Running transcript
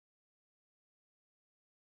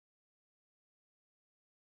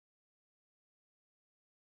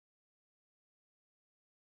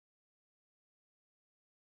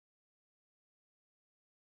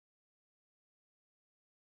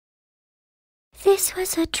This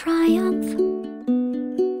was a triumph.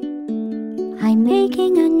 I'm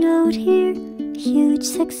making a note here, huge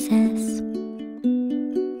success.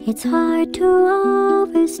 It's hard to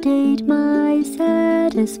overstate my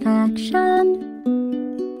satisfaction.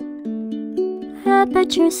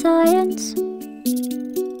 Aperture science.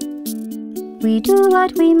 We do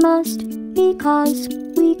what we must because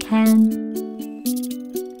we can.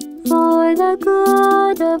 For the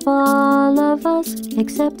good of all of us,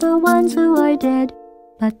 except the ones who are dead.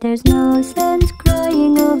 But there's no sense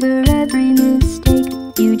crying over every mistake.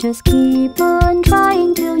 You just keep on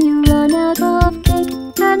trying till you run out of cake.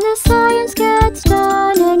 And the science gets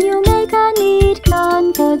done and you make a neat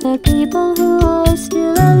gun for the people who are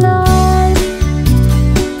still alive.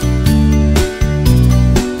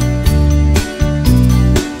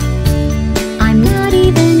 I'm not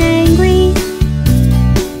even angry.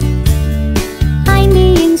 I'm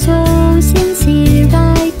being so sincere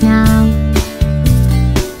right now.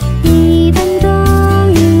 Even though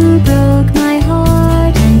you broke my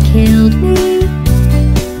heart and killed me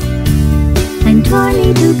and tore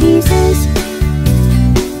me to pieces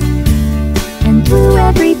and threw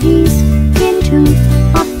every piece into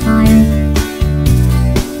a fire.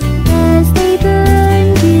 As they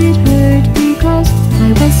burned, it hurt because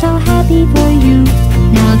I was so happy for you.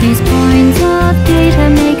 Now these points of data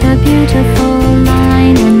make a beautiful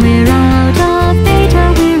line, and we're out of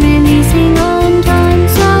data, we're releasing on time.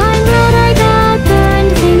 So I'm glad I got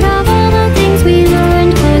burned. Think of all the things we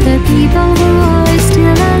learned for the people who are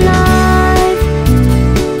still alive.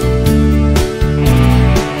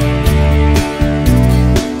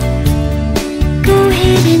 Go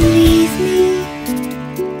ahead and leave me.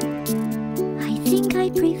 I think I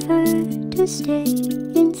prefer to stay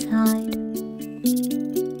inside.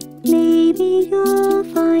 Maybe you'll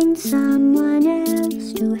find someone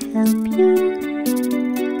else to help you.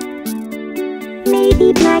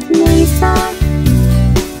 Maybe Black Mesa.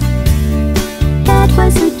 That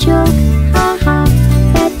was a joke.